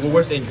mean, like- the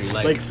worst injury,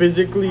 like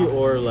physically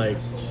or like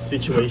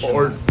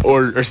situation.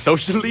 or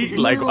socially,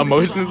 like No, because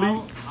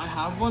emotionally. I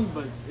have one,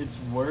 but it's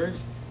worse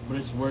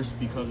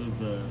because of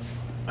the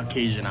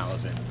occasion I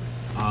was in.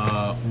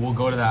 We'll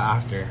go to that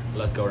after.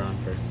 Let's go around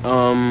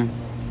first.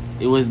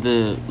 it was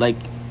the like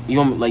you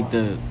want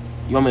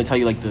me to tell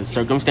you like the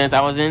circumstance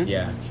I was in?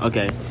 Yeah.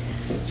 Okay.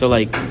 So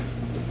like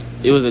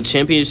it was a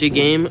championship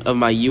game of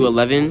my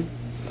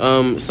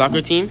U11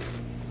 soccer team,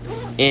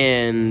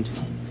 and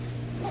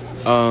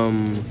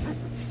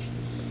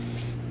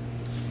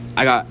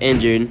I got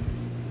injured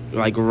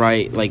like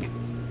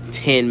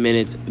 10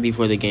 minutes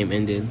before the game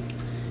ended.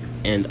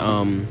 And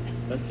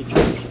That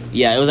situation.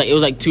 yeah, it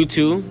was like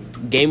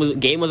 2-2.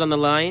 Game was on the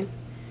line.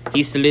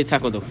 He still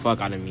tackled the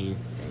fuck out of me.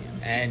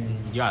 And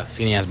you got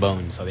skinny ass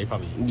bones, so they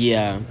probably.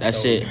 Yeah, that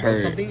So shit you broke hurt.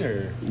 Something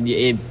or. Yeah,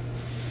 it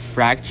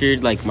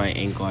fractured like my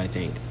ankle, I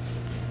think.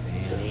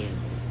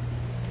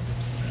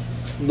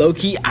 Low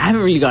key, I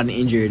haven't really gotten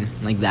injured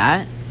like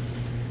that.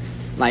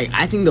 Like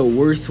I think the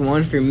worst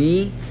one for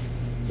me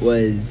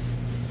was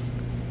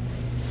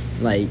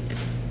like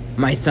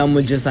my thumb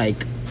was just like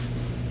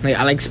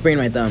I like sprained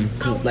my thumb.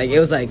 'Cause, like it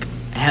was like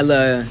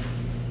hella.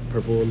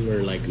 Purple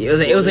or like.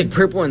 It was like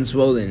purple and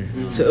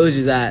swollen. So it was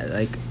just that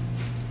like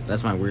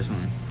that's my worst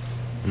one.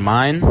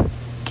 Mine,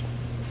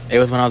 it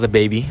was when I was a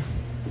baby,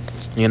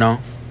 you know.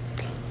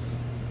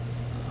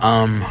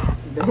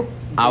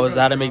 I was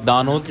at a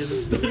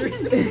McDonald's.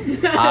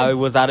 I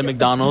was at a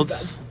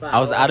McDonald's.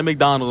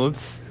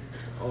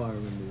 Oh, I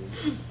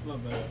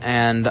remember.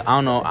 And I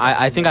don't know.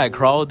 I think I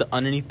crawled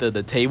underneath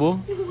the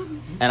table,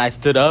 and I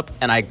stood up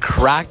and I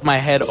cracked my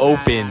head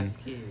open.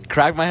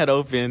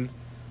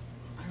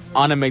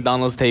 On a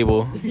McDonald's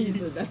table.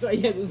 That's why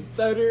he has a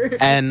stutter.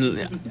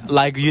 And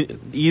like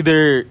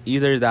either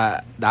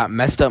that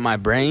messed up my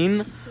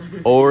brain,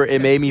 or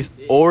it made me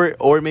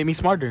it made me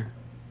smarter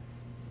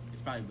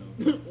It's probably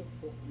both.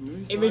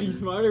 It made you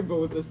smarter, but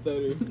with a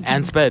stutter.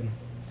 and sped.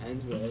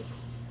 And what?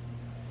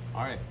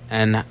 All right.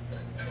 And Are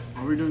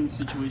we doing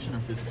situation or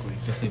physically?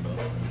 just say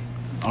both.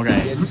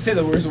 Okay. Yeah, just say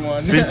the worst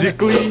one.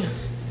 Physically,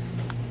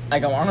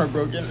 Like I'm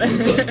heartbroken.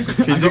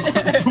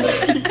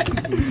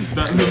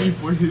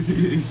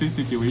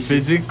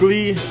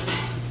 physically,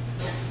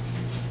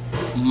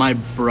 my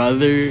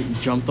brother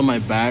jumped on my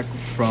back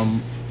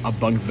from a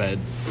bunk bed.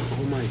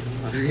 Oh my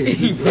god.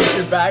 He broke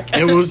your back.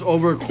 It was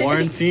over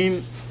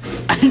quarantine.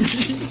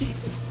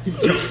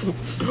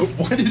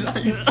 What did I?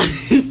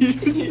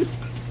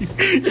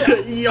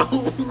 Yo,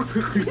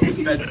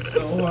 That's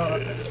so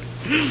hard.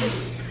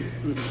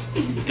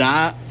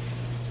 that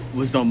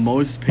was the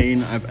most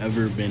pain I've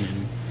ever been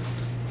in.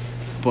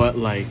 But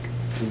like,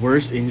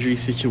 worst injury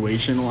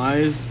situation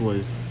wise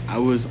was I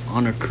was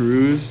on a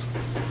cruise.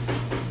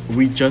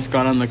 We just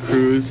got on the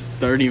cruise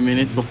 30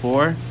 minutes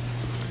before,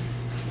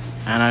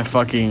 and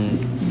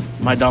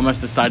my dumbass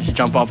decided to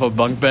jump off a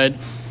bunk bed,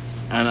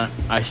 and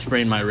I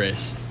sprained my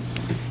wrist.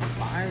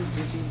 Why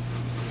did you?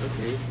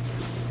 Okay.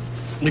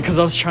 Because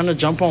I was trying to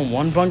jump on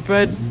one bunk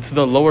bed to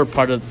the lower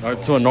part or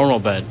to a normal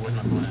bed.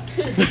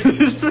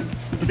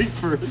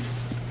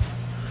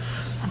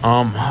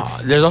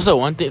 There's also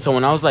one thing. So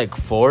when I was like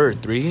 4 or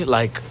 3,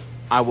 like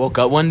I woke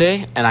up one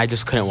day and I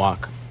just couldn't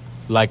walk.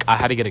 Like I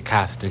had to get a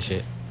cast and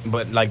shit.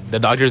 But like the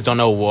doctors don't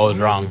know what was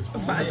wrong.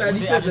 I thought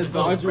he said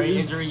the brain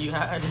injury you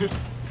had.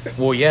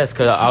 Well, yes,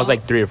 because I was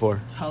like 3 or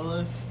 4. Tell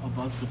us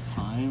about the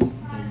time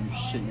that you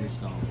shit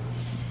yourself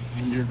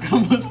and your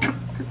gum was covered.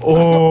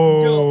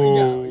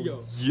 Oh.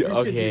 Yo. Yeah,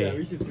 okay.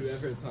 We should do that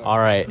for a time. All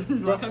right.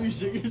 What time you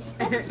shit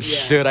yourself?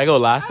 Should I go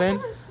last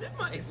then?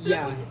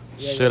 Yeah.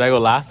 Should I go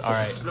last? All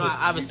right. No,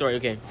 I have a story.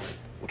 Okay.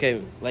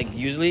 Like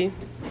usually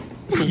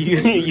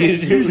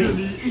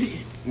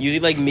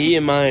like me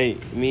and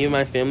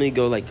my family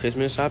go like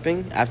Christmas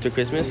shopping after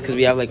Christmas because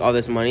we have like all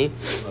this money.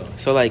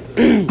 So like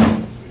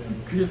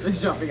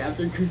Christmas shopping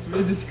after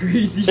Christmas is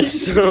crazy.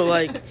 so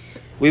like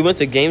we went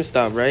to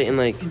GameStop, right? And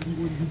like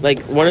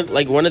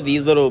one of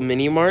these little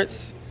mini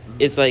marts.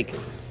 It's like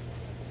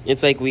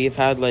we've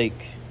had like.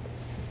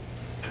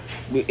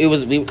 The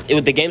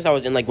GameStop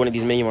was in like one of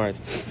these mini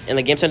marts, and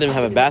the GameStop didn't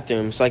have a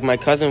bathroom. So like my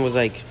cousin was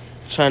like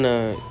trying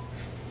to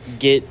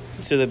get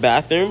to the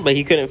bathroom, but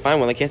he couldn't find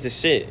one. Like he has to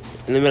shit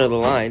in the middle of the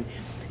line,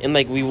 and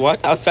like we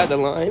walked outside the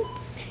line,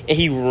 and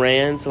he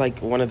ran to like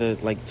one of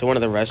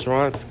the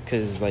restaurants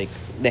because like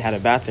they had a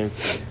bathroom,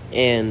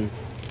 and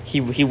he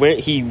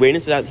went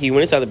inside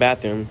the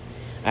bathroom.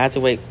 I had to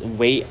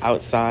wait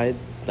outside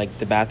like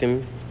the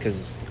bathroom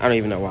because I don't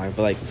even know why,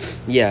 but like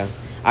yeah,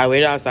 I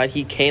waited outside.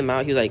 He came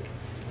out. He was like.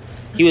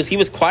 He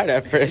was quiet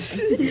at first.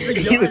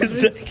 He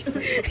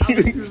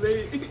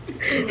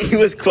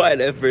was quiet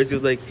at first. He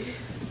was like,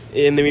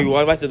 and then we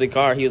walked back to the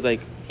car. He was like,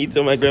 he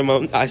told my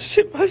grandma, I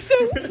shit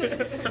myself.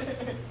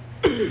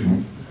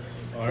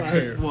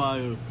 That's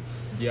wild.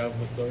 Do you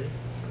have a story?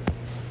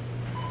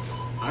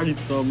 I already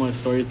told my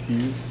story to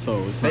you,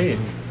 so it's Say it.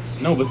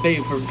 No, but say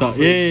it for. So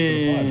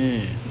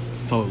yeah.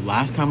 So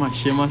last time I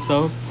shit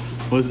myself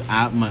was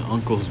at my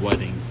uncle's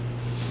wedding,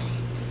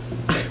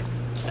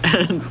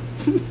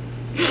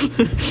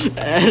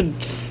 and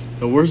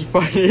the worst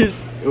part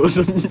is it was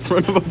in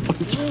front of a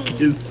bunch of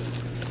kids.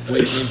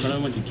 Wait, in front of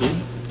a bunch of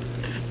kids?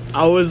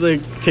 I was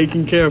like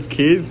taking care of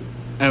kids,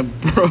 and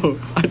bro,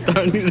 I thought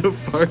I needed a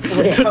fart.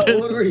 Wait, how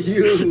old were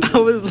you? I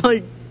was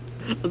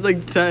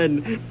like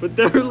 10, but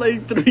they were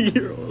like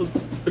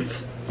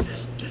 3-year-olds.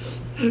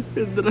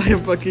 And then I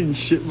fucking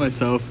shit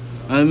myself.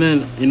 And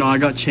then, I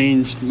got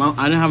changed.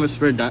 I didn't have a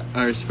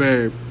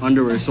spare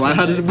underwear, so I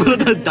had to put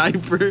on a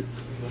diaper.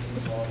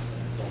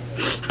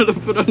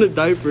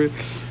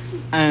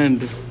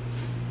 And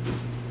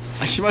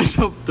I shit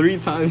myself 3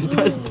 times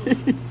that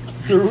day.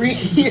 3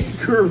 is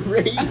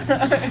crazy.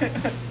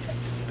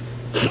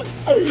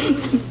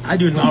 I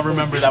do not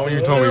remember that when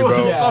you told me, There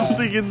was bro.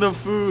 something in the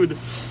food.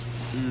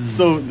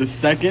 So the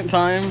second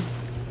time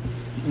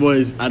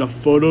was at a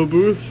photo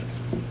booth.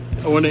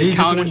 When it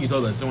counted, you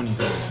told us. The one you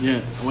told us.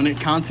 yeah, when it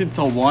counted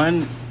to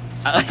 1,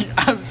 I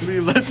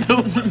absolutely let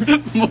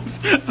the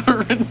most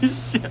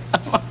horrendous shit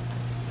out.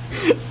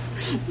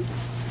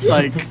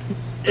 Like,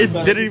 it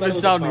didn't even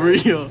sound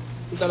real.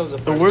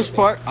 The worst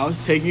part, I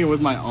was taking it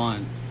with my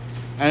aunt,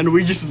 and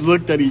we just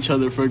looked at each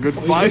other for a good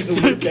 5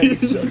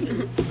 seconds.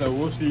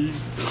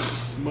 Whoopsies.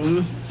 And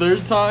the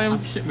third time,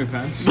 Shit my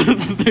pants. the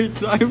third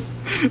time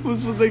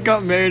was when they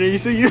got married, and he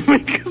said, "You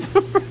make us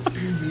the bride."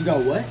 You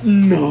got what?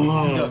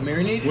 No. You got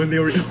marinated? When they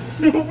were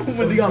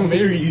when they got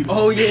married.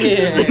 Oh,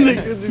 yeah.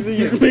 They said,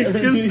 "You make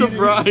us the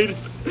bride."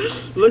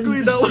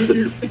 Luckily, that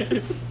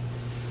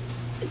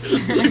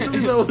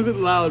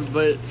wasn't loud,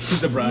 but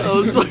The bride. that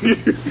was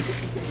fucking.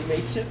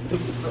 Make kiss the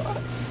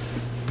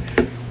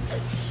bride.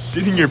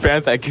 Shitting your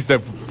pants, I kissed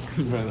that.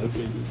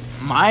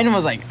 Mine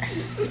was like,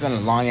 it's been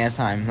a long ass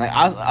time. Like,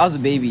 I was a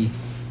baby.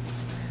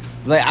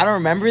 Like, I don't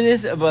remember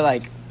this, but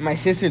like, my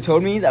sister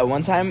told me that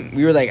one time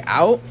we were like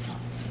out,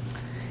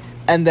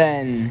 and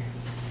then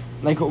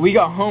like we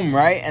got home,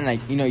 right? And like,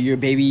 you're a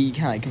baby, you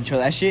can't like control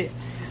that shit.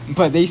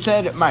 But they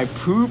said my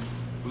poop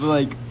was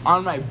like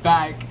on my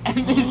back,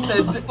 and they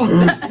said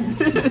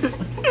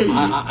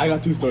I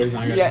got 2 stories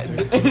now. yeah.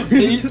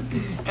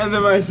 And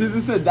then my sister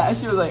said that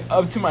shit was like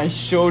up to my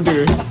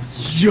shoulder.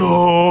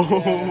 Yo.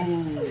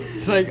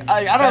 It's like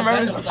I don't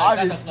remember this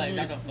obviously,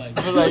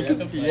 but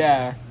like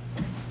yeah.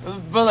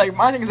 But like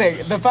my thing is like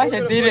the fact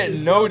that they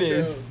didn't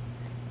notice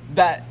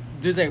that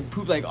there's like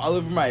poop like all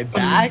over my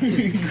back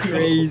is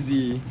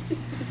crazy.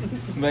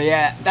 But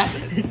yeah,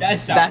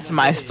 that's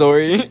my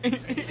story.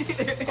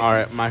 All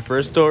right, my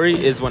first story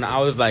is when I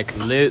was like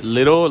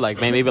little,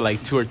 like maybe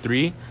like 2 or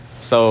 3.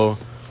 So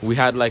we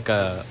had like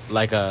a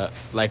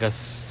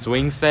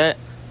swing set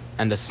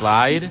and a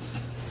slide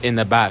in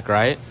the back,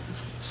 right?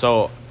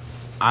 So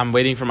I'm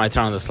waiting for my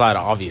turn on the slide,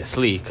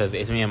 obviously, because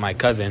it's me and my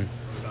cousin.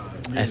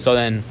 And so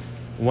then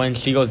when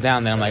she goes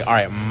down, then I'm like, all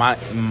right,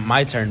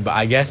 my turn. But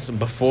I guess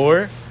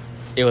before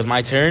it was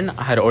my turn,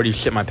 I had already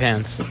shit my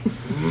pants.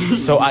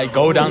 So I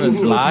go down the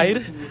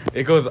slide.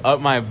 It goes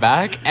up my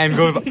back and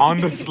goes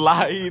on the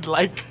slide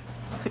like.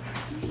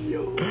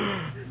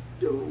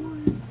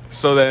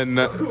 So then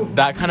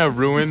that kind of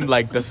ruined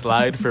like the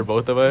slide for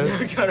both of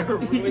us.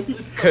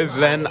 Cause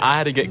then I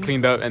had to get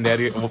cleaned up and they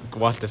had to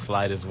watch the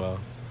slide as well.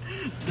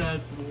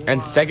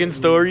 And second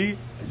story.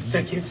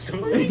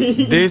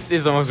 This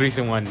is the most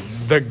recent one.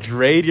 The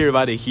grade you're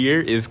about to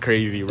hear is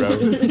crazy, bro.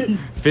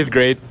 5th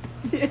grade.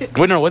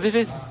 Wait, no, was it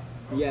 5th?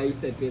 Yeah, you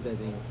said 5th, I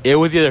think. It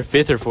was either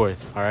 5th or 4th.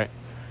 All right.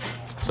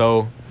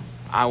 So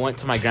I went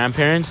to my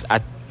grandparents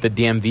at the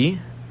DMV,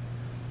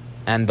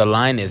 and the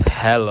line is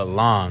hella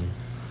long.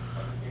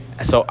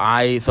 So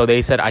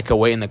they said I could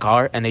wait in the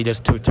car, and they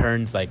just took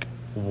turns like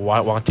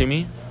walking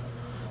me.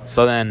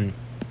 So then,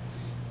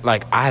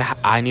 like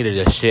I needed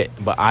a shit,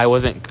 but I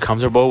wasn't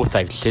comfortable with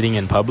like shitting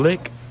in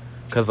public,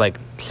 cause like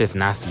shit's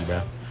nasty,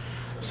 bro.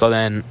 So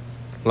then,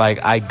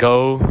 like I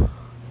go.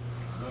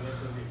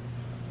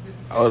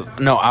 Oh,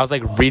 no, I was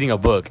like reading a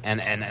book,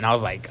 and I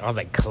was like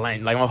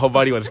clenched, like my whole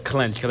body was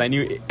clenched, cause I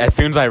knew as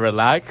soon as I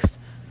relaxed.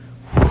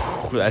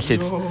 That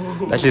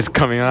shit's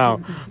coming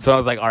out. So I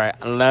was like, all right,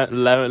 let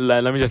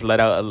me just let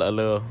out a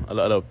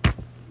little,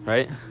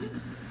 right?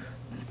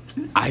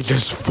 I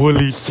just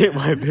fully shit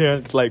my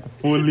pants, like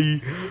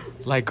fully,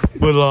 like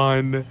full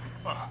on,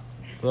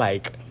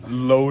 like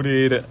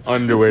loaded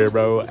underwear,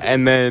 bro.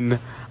 And then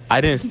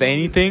I didn't say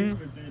anything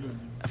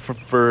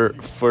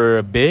for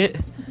a bit,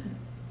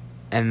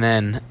 and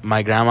then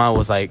my grandma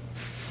was like,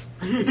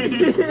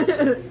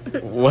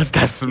 "What's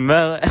that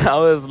smell?" And I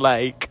was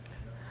like,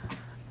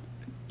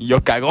 yo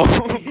cago.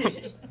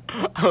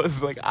 I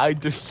was like, I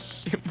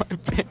just shit my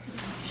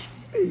pants.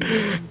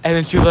 And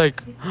then she was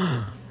like,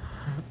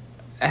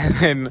 and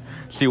then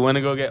she went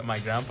to go get my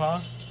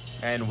grandpa,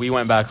 and we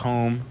went back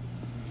home,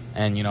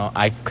 and you know,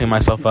 I cleaned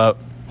myself up.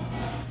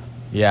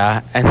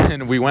 Yeah, and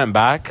then we went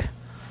back,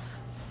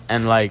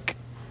 and like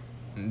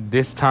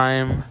this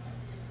time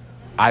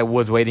I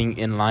was waiting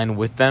in line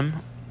with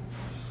them.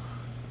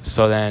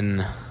 So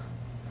then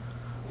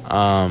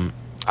I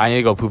need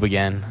to go poop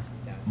again.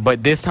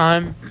 But this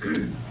time,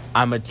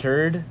 I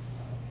matured,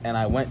 and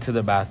I went to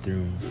the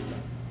bathroom.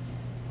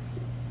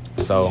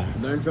 So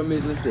Learn from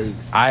his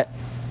mistakes. at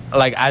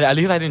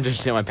least I didn't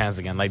just shit my pants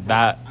again. Like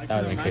that would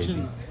have been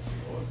crazy.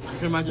 I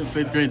can imagine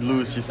 5th grade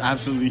Lewis just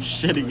absolutely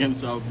shitting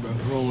himself, bro.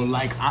 Bro,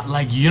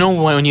 like you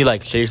know when you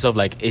like shit yourself,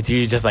 like it's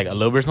usually just like a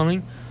little bit or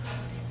something.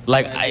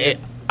 Like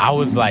I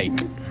was like,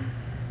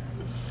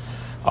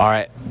 all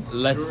right,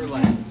 let's You were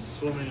like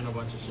swimming in a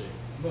bunch of shit.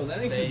 Bro, that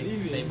makes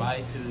me say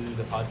bye to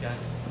the podcast.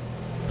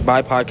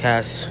 Bye,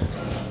 podcast.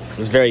 It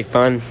was very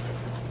fun.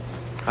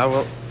 I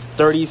wrote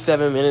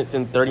 37 minutes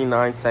and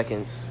 39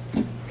 seconds.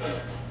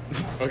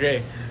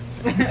 Okay.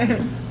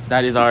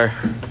 That is our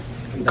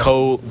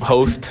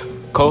co-host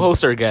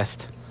or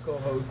guest?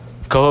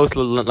 Co-host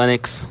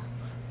Lennox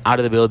out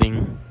of the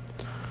building.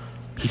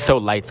 He's so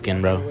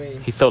light-skinned, bro.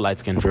 He's so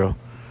light-skinned, bro.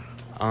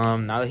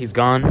 Now that he's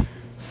gone,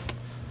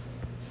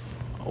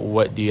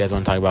 what do you guys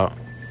want to talk about?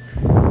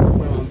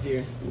 My mom's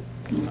here.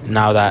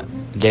 Now that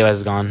Jayla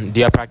is gone, do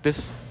you have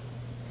practice?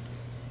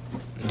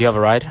 Do you have a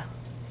ride?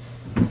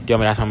 Do you want me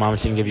to ask my mom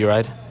if she can give you a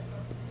ride?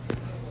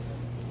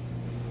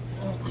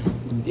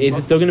 Is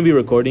it still going to be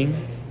recording?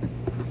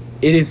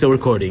 It is still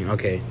recording.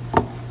 Okay.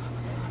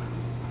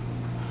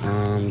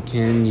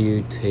 Can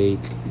you take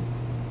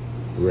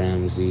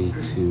Ramsey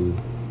to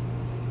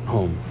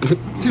home?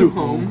 To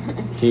home.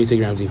 Can you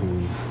take Ramsey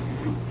home?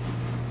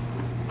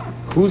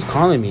 Who's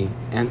calling me?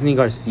 Anthony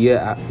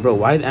Garcia. Bro,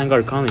 why is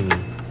Angar calling me?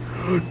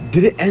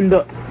 Did it end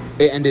the...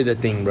 It ended the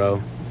thing,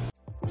 bro.